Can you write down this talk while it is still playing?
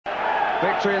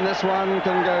Victory in this one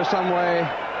can go some way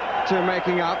to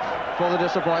making up for the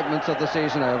disappointments of the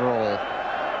season overall.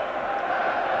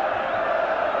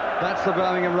 That's the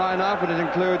Birmingham lineup, and it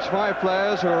includes 5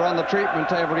 players who were on the treatment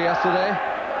table yesterday,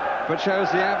 but shows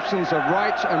the absence of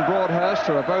Wright and Broadhurst,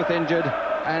 who are both injured,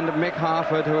 and Mick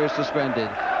Harford, who is suspended.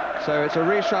 So it's a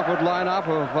reshuffled lineup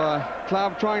of a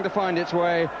club trying to find its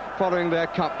way following their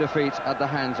cup defeat at the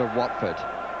hands of Watford.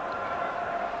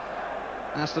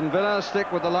 Aston Villa stick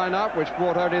with the lineup, which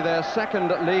brought only their 2nd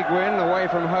league win away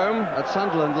from home at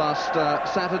Sunderland last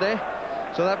Saturday.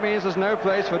 So that means there's no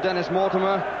place for Dennis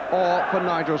Mortimer or for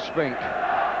Nigel Spink.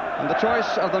 And the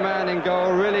choice of the man in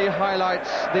goal really highlights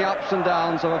the ups and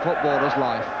downs of a footballer's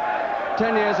life.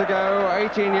 10 years ago,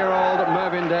 18-year-old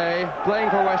Mervyn Day, playing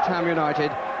for West Ham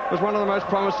United, was one of the most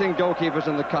promising goalkeepers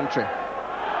in the country.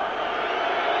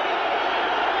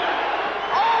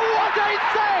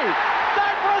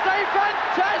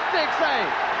 Fantastic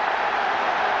save!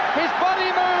 His body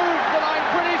moved, but I'm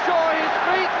pretty sure his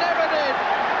feet never did.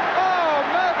 Oh,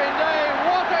 Mervyn Day,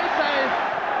 what a save!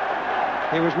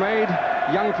 He was made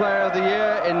Young Player of the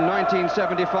Year in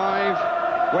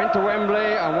 1975, went to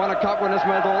Wembley and won a Cup Winners'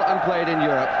 Medal and played in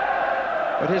Europe.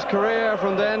 But his career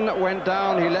from then went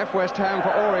down. He left West Ham for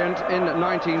Orient in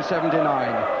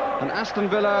 1979. And Aston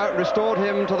Villa restored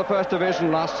him to the First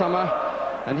Division last summer.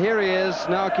 And here he is,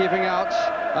 now keeping out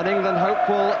an England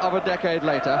hopeful of a decade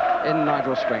later in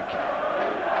Nigel Spink.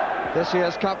 This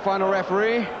year's Cup final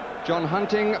referee, John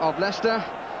Hunting of Leicester,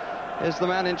 is the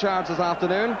man in charge this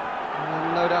afternoon.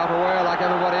 And no doubt aware, like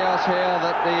everybody else here,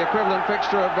 that the equivalent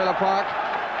fixture at Villa Park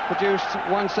produced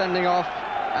 1 sending off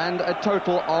and a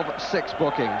total of 6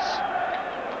 bookings.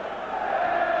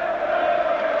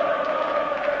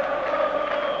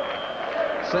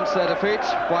 Since their defeat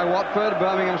by Watford,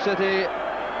 Birmingham City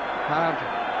have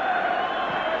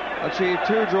achieved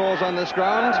 2 draws on this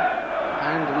ground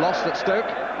and lost at Stoke.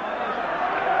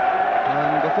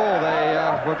 And before they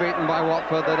were beaten by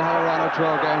Watford, they'd had a run of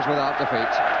 12 games without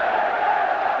defeat.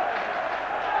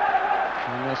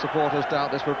 And their supporters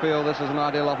doubtless will feel this is an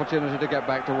ideal opportunity to get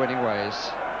back to winning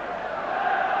ways.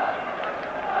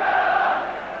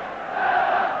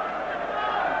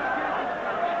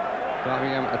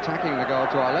 Birmingham attacking the goal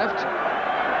to our left.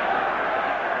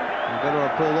 And Villa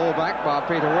have pulled all back by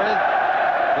Peter With,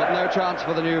 but no chance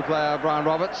for the new player, Brian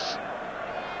Roberts.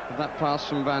 And that pass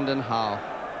from Van den Hauwe.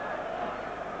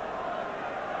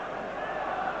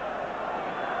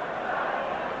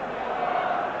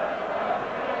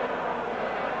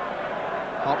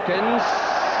 Hopkins,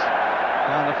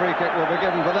 and the free kick will be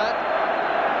given for that.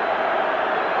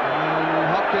 And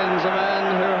Hopkins, a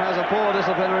man who has a poor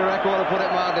disciplinary record, to put it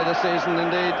mildly, this season.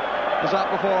 Indeed, was up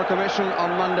before a commission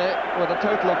on Monday with a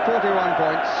total of 41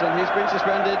 points, and he's been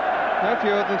suspended no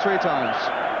fewer than 3 times.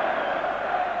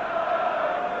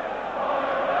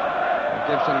 And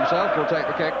Gibson himself will take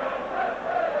the kick.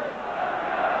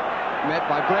 Met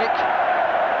by Blake.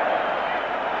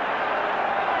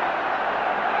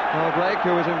 Well, Blake,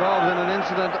 who was involved in an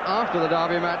incident after the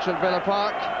derby match at Villa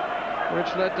Park,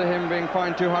 which led to him being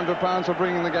fined £200 for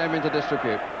bringing the game into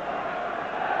disrepute.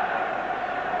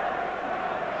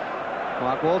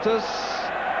 Mark Walters,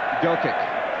 goal kick.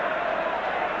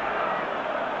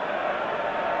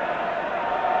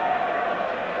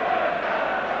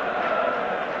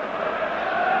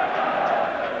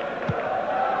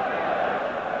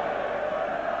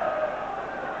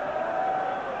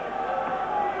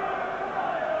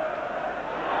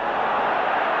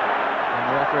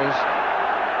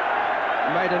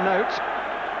 Made a note.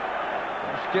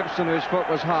 It was Gibson whose foot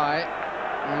was high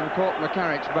and caught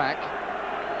McCarrick's back.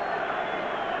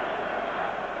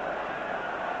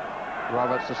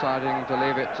 Roberts deciding to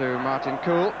leave it to Martin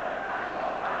Kuhl.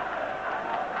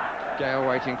 Gale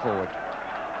waiting forward.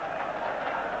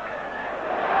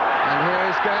 And here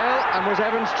is Gale, and was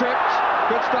Evans tripped?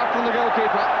 Good stuff from the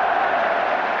goalkeeper.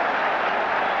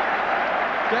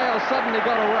 Gale suddenly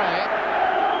got away.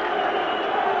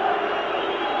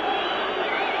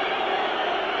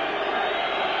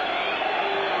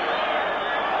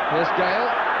 Here's Gale.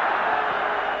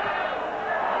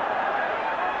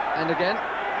 And again,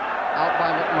 out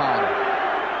by McMahon.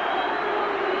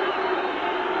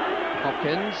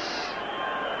 Hopkins.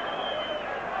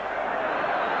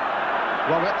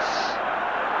 Roberts.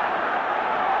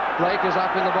 Blake is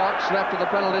up in the box, left of the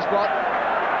penalty spot.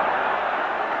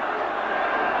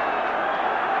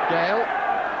 Gale.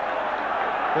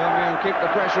 Birmingham keep the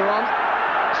pressure on.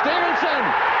 Stevenson!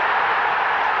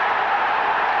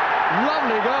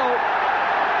 Lovely goal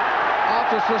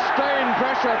after sustained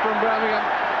pressure from Birmingham.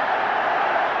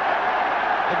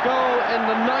 A goal in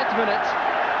the 9th minute.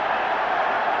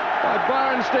 by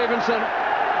Byron Stevenson.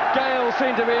 Gale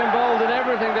seemed to be involved in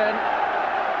everything then,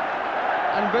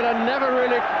 and Villa never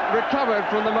really recovered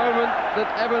from the moment that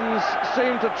Evans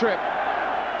seemed to trip.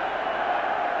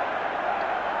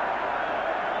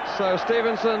 So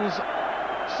Stevenson's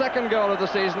second goal of the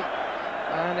season,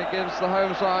 and it gives the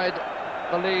home side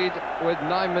the lead with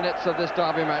 9 minutes of this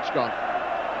derby match gone.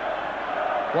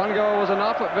 One goal was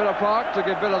enough at Villa Park to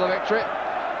give Villa the victory.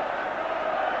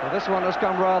 Well, this one has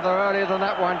come rather earlier than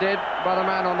that one did, but a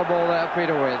man on the ball there,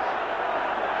 Peter With.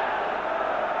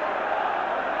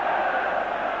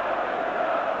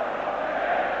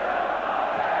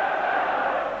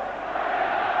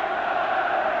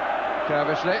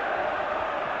 Curvishly.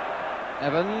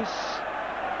 Evans.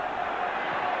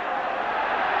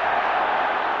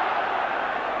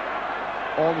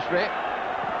 Ormsby.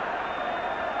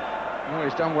 Oh,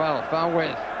 he's done well. Found With.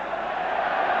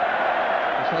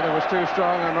 His header was too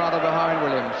strong and rather behind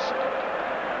Williams.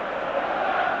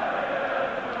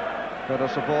 But the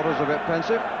supporters a bit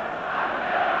pensive.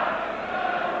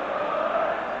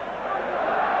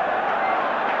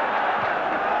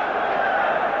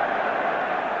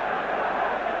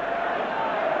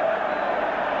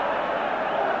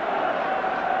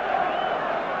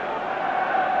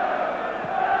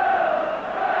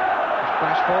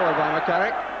 Splash forward by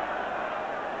McCarrick.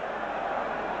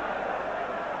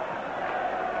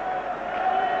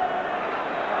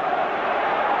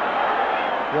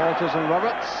 Walters and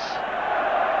Roberts.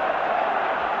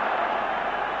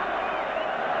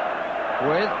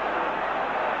 With.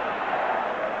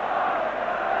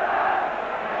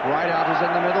 Rideout is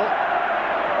in the middle.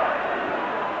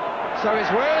 So it's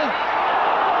With.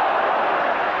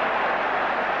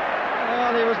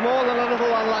 Well, he was more than a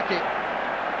little unlucky.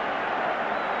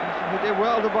 He did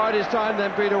well to bide his time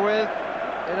then, Peter With,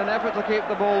 in an effort to keep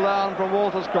the ball down from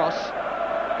Walters' cross.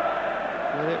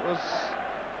 But it was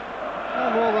no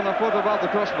more than a foot above the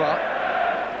crossbar.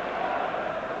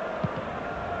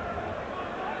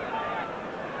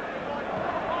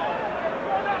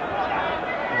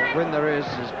 The wind there is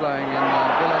blowing in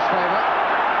Villa's favour.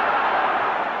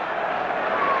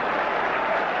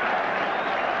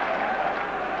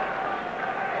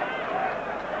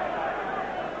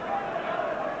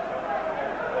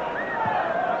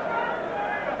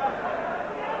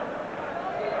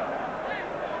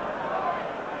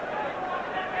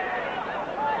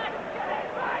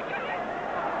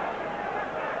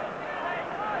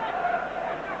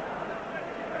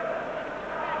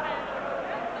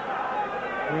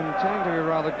 Wind tending to be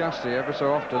rather gusty. Every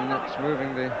so often it's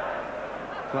moving the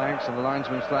flags and the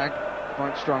linesman's flag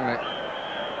quite strongly.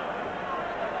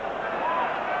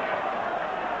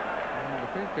 And the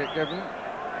free kick given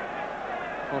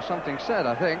for something said,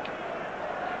 I think.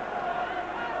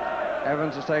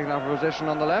 Evans has taken up a position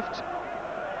on the left.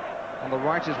 On the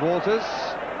right is Walters.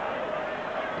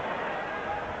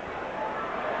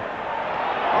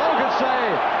 Oh, good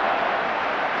save!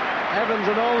 Evans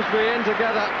and Ormsby in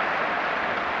together.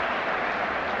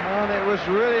 And it was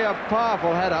really a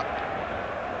powerful header.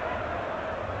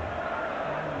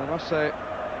 And I must say,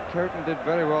 Coton did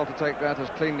very well to take that as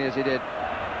cleanly as he did.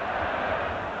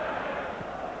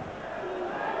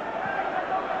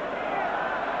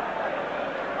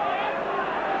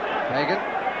 Hagan.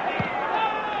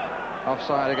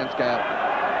 Offside against Gale.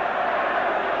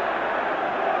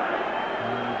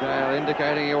 And Gale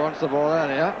indicating he wants the ball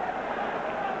earlier.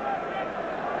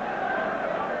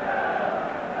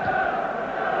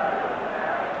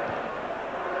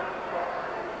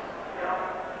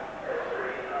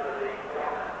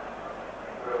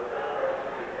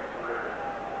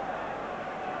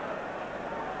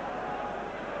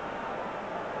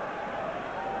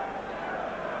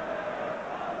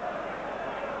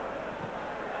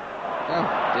 Oh,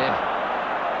 dear.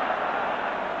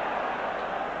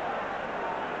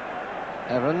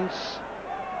 Evans.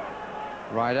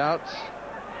 Rideout.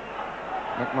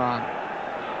 McMahon.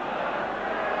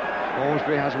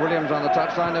 Ormsby has Williams on the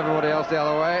touchline, everybody else the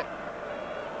other way.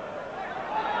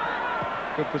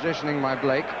 Good positioning by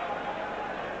Blake.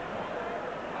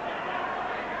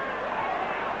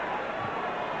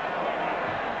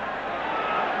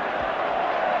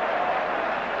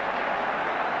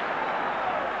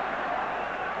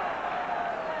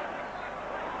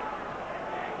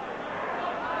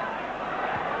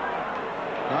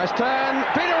 Nice turn,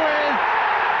 Peter With.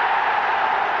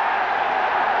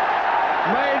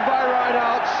 Made by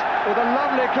Rideouts with a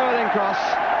lovely curling cross.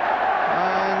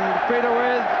 And Peter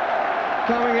With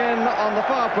coming in on the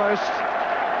far post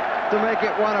to make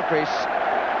it one apiece.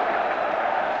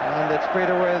 And it's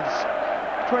Peter With's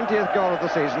 20th goal of the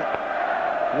season.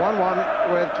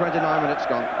 1-1 with 29 minutes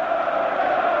gone.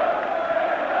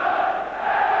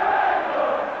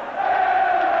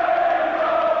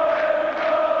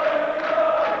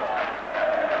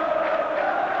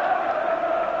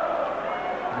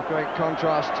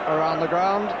 contrast around the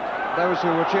ground. Those who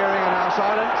were cheering are now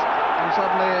silent, and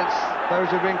suddenly it's those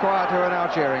who've been quiet who are now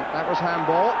cheering. That was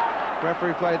handball.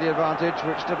 Referee played the advantage,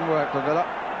 which didn't work for Villa.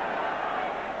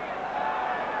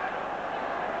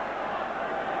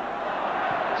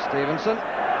 Stevenson.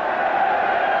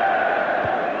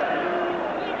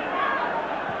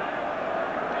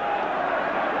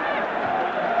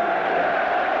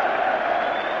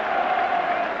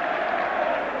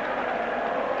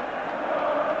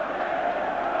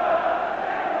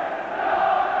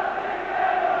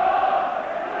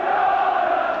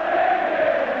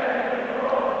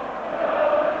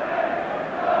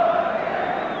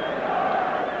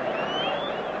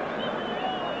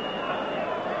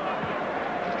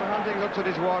 Looks at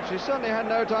his watch. He certainly had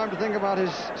no time to think about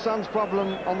his son's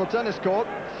problem on the tennis court.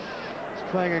 He's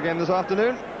playing again this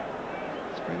afternoon.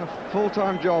 It's been a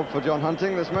full-time job for John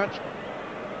Hunting, this match.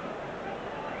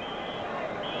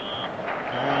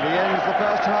 And he ends the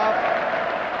first half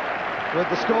with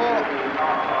the score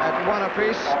at 1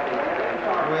 apiece,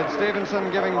 with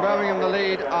Stevenson giving Birmingham the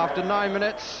lead after 9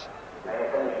 minutes,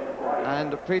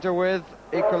 and Peter With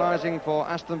equalising for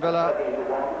Aston Villa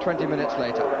 20 minutes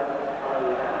later.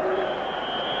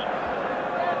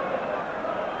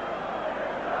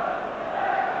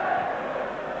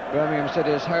 Birmingham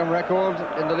City's home record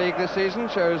in the league this season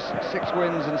shows 6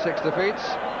 wins and 6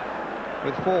 defeats,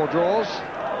 with 4 draws.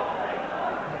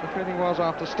 But the feeling was,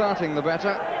 after starting the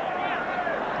better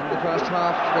in the first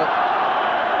half, that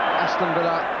Aston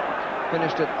Villa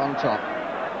finished it on top.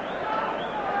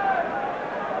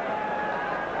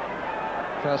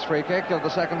 First free kick of the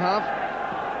second half.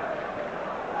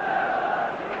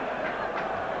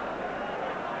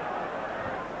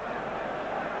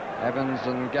 Evans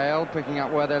and Gale picking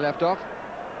up where they left off. Now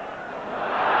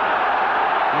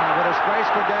a bit of space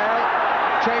for Gale.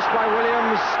 Chased by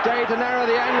Williams. Day to narrow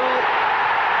the angle.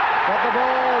 But the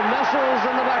ball nestles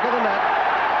in the back of the net.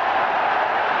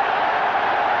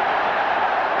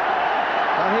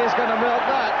 And he's going to milk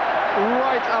that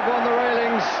right up on the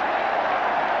railings.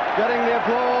 Getting the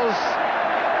applause,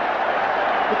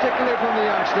 particularly from the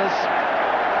youngsters.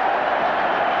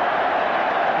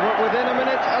 Within a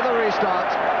minute of the restart,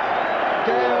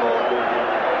 Gale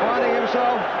finding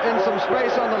himself in some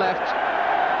space on the left,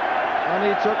 and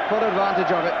he took full advantage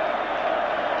of it.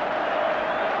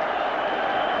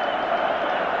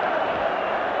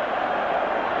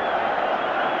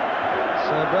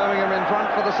 So Birmingham in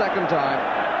front for the second time.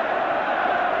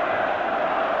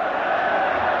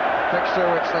 Fixture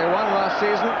which they won last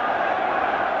season,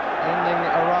 ending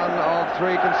a run of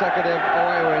 3 consecutive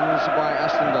away wins by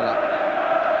Aston Villa.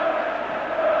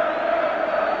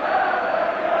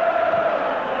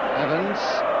 Evans,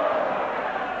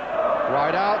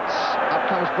 wide out, up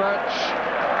comes Birch,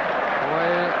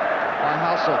 away by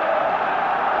Halsall.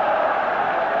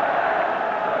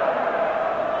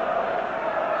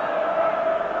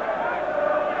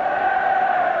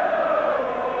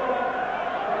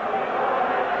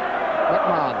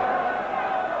 McMahon.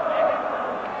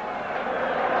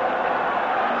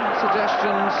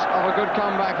 Suggestions of a good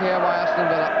comeback here by Aston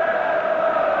Villa.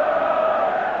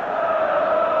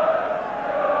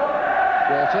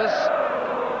 Walters.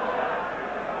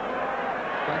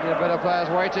 Plenty of better players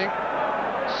waiting.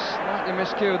 Slightly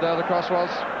miscued though, the cross was.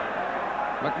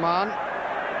 McMahon.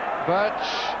 Birch.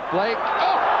 Blake.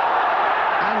 Oh!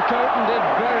 And Coton did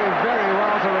very, very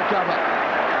well to recover.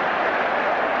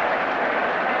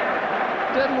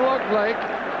 Didn't look Blake.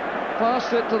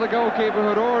 Passed it to the goalkeeper who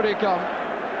had already come.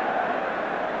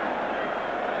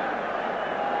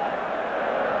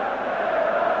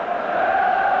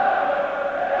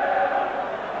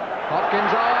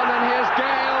 Hopkins on, and here's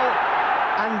Gale,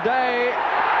 and Day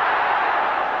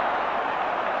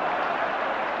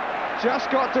just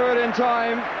got to it in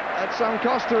time at some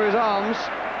cost to his arms,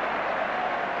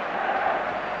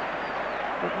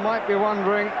 but might be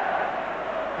wondering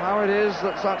how it is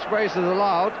that such space is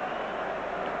allowed.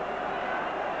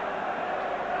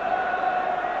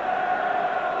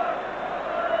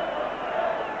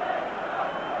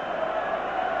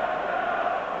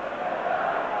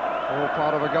 All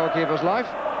part of a goalkeeper's life.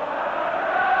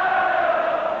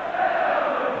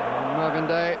 Mervyn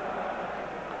Day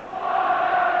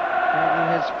making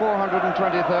his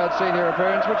 423rd senior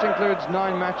appearance, which includes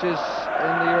 9 matches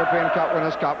in the European Cup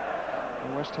Winners' Cup.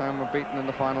 And West Ham were beaten in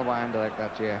the final by Anderlecht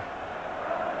that year.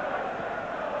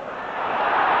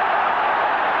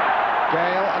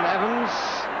 Gale and Evans.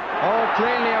 Oh,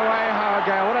 cleanly away, Howard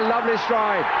Gale. What a lovely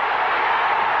stride.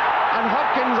 And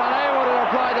Hopkins unable to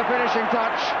apply the finishing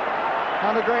touch.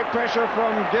 Under great pressure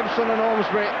from Gibson and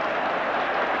Ormsby.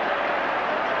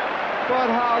 But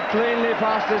how cleanly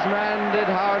past his man did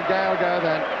Howard Gale go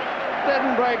then.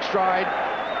 Didn't break stride,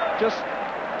 just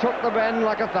took the bend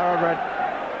like a thoroughbred.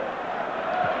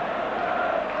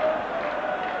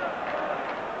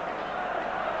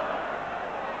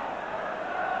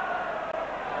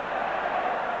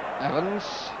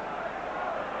 Evans.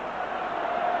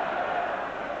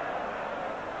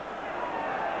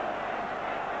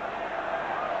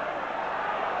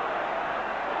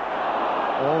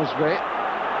 Ormsby.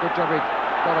 Good job he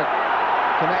got a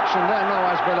connection there,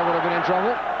 otherwise Villa would have been in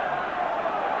trouble.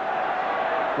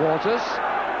 Waters.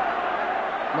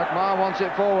 McMahon wants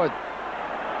it forward.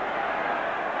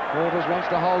 Waters wants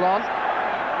to hold on.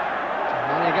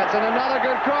 And he gets in another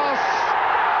good cross.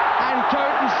 And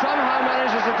Coton somehow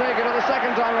manages to take it at the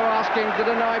second time of asking to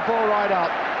deny Paul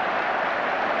Rideout.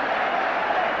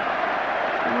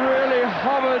 Really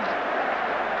hovered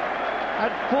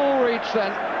at full reach then.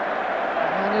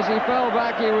 And as he fell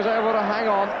back, he was able to hang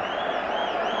on.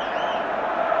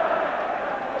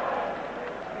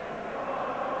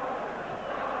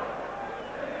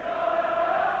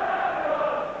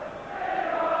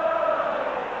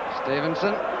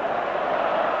 Stevenson.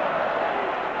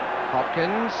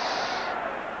 Hopkins.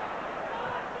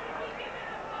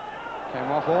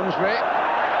 Came off Ormsby.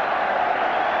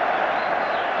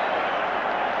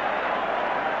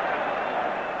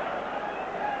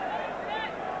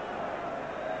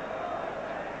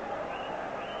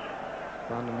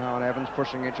 Brandon Howe and Evans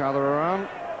pushing each other around.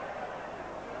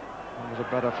 That was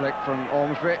a better flick from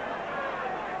Ormsby.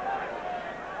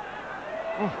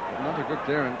 Oh, another good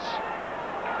clearance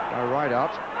by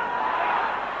Rideout.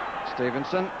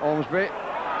 Stevenson, Ormsby,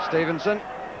 Stevenson,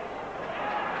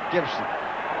 Gibson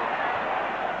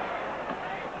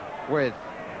with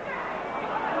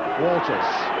Walters.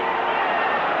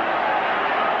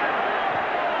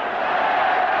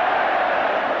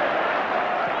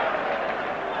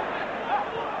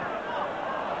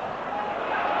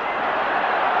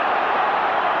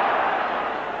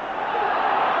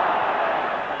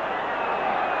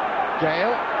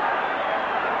 Gale.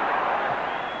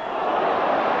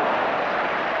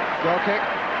 Goal kick.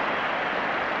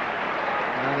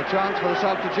 And a chance for the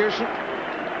substitution.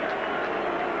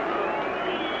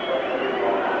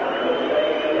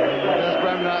 And there's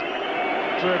Bremner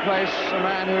to replace a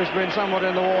man who's been somewhat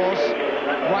in the wars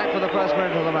right for the first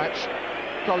minute of the match,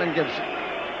 Colin Gibson.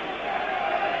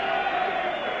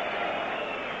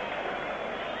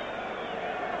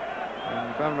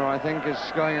 And Bremner, I think, is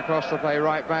going across the play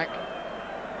right back,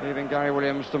 leaving Gary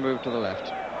Williams to move to the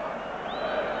left.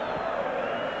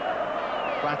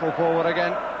 Battle forward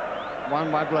again,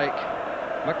 won by Blake.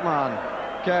 McMahon,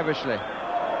 Kervishley.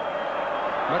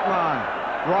 McMahon,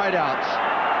 Rideout.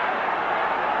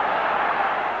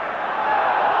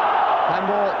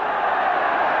 Handball.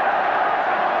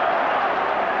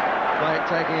 Blake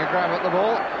taking a grab at the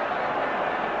ball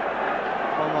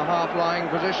from a half-lying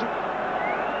position.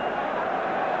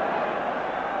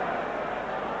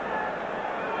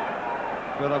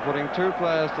 Villa putting two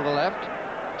players to the left,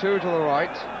 two to the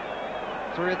right.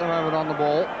 Three at the moment on the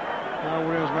ball. Now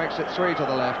Williams makes it three to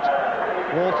the left.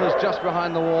 Walters just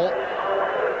behind the wall.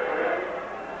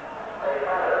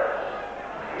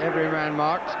 Every man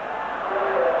marked.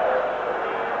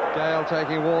 Gale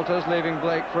taking Walters, leaving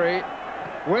Blake free.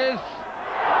 With...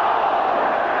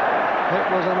 It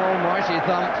was an almighty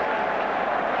thump.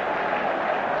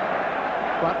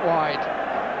 But wide.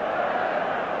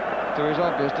 To his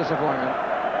obvious disappointment.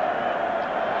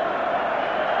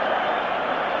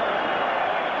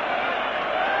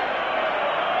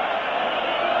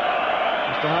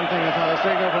 Mr. Hunting has had a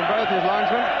signal from both his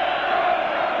linesmen.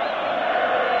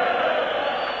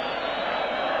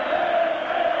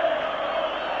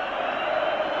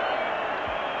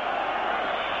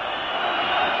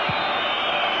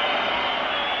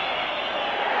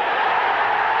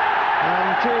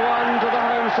 And 2-1 to the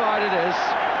home side it is.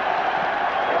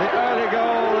 The early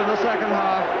goal in the second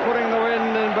half, putting the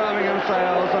wind in Birmingham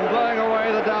sails and blowing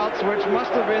away the doubts which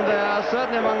must have been there,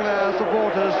 certainly among their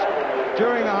supporters,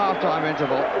 during the half-time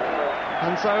interval.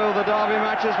 And so the derby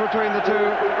matches between the two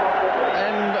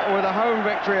end with a home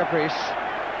victory apiece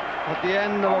at the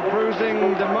end of a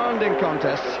bruising, demanding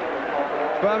contest.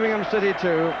 Birmingham City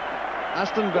 2,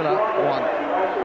 Aston Villa 1.